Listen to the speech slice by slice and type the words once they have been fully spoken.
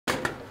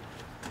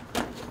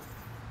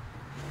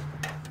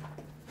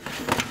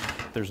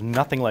There's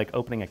nothing like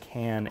opening a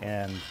can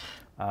and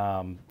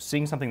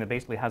seeing something that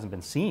basically hasn't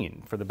been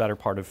seen for the better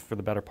part of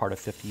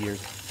 50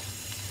 years.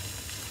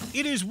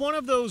 It is one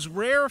of those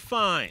rare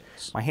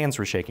finds. My hands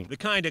were shaking. The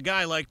kind of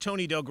guy like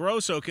Tony Del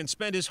Grosso can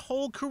spend his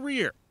whole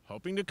career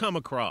hoping to come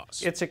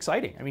across. It's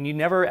exciting. I mean, you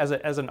never, as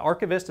an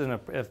archivist and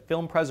a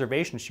film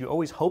preservationist, you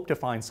always hope to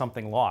find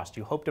something lost.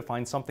 You hope to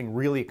find something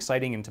really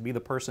exciting and to be the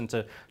person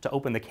to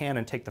open the can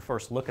and take the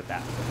first look at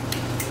that.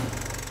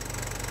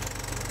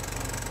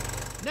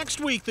 Next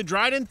week, the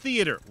Dryden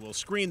Theater will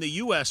screen the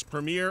U.S.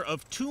 premiere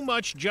of Too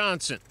Much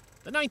Johnson.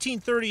 The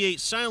 1938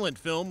 silent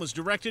film was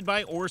directed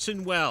by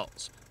Orson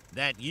Welles.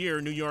 That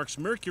year, New York's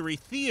Mercury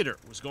Theater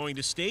was going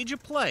to stage a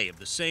play of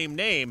the same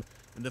name,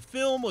 and the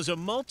film was a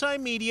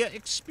multimedia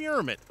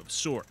experiment of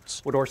sorts.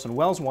 What Orson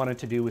Welles wanted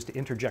to do was to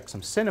interject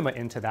some cinema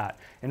into that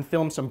and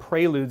film some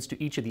preludes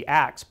to each of the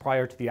acts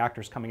prior to the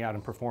actors coming out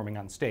and performing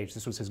on stage.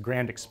 This was his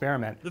grand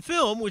experiment. The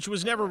film, which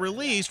was never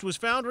released, was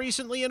found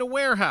recently in a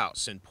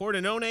warehouse in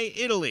Pordenone,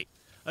 Italy.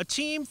 A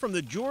team from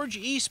the George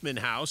Eastman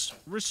House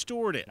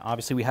restored it.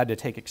 Obviously, we had to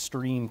take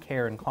extreme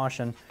care and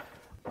caution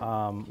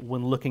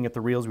when looking at the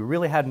reels. We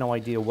really had no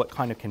idea what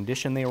kind of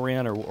condition they were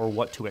in or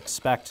what to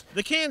expect.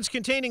 The cans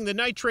containing the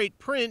nitrate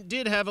print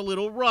did have a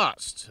little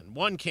rust, and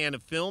one can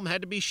of film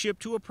had to be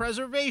shipped to a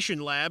preservation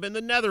lab in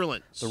the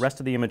Netherlands. The rest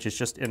of the image is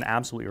just in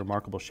absolutely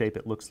remarkable shape.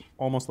 It looks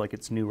almost like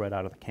it's new right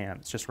out of the can.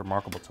 It's just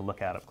remarkable to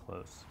look at up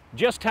close.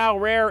 Just how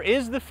rare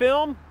is the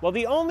film? Well,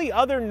 the only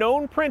other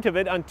known print of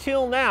it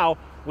until now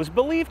was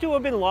believed to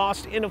have been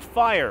lost in a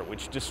fire,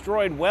 which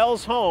destroyed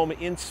Welles' home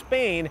in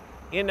Spain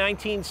in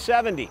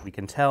 1970. We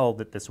can tell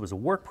that this was a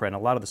work print. A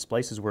lot of the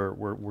splices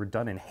were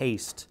done in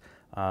haste.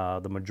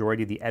 The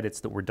majority of the edits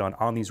that were done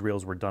on these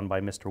reels were done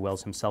by Mr.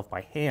 Welles himself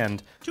by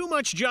hand. Too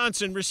Much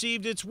Johnson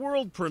received its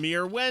world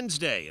premiere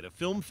Wednesday at a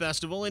film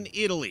festival in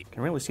Italy. You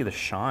can really see the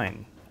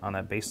shine on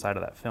that base side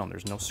of that film.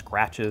 There's no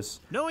scratches.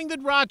 Knowing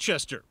that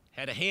Rochester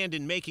had a hand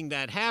in making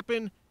that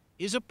happen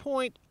is a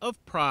point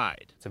of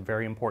pride. It's a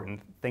very important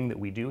thing that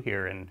we do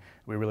here, and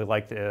we really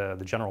like the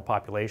general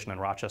population,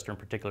 and Rochester in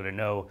particular, to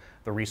know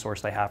the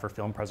resource they have for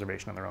film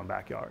preservation in their own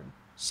backyard.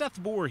 Seth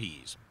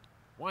Voorhees,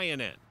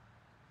 YNN.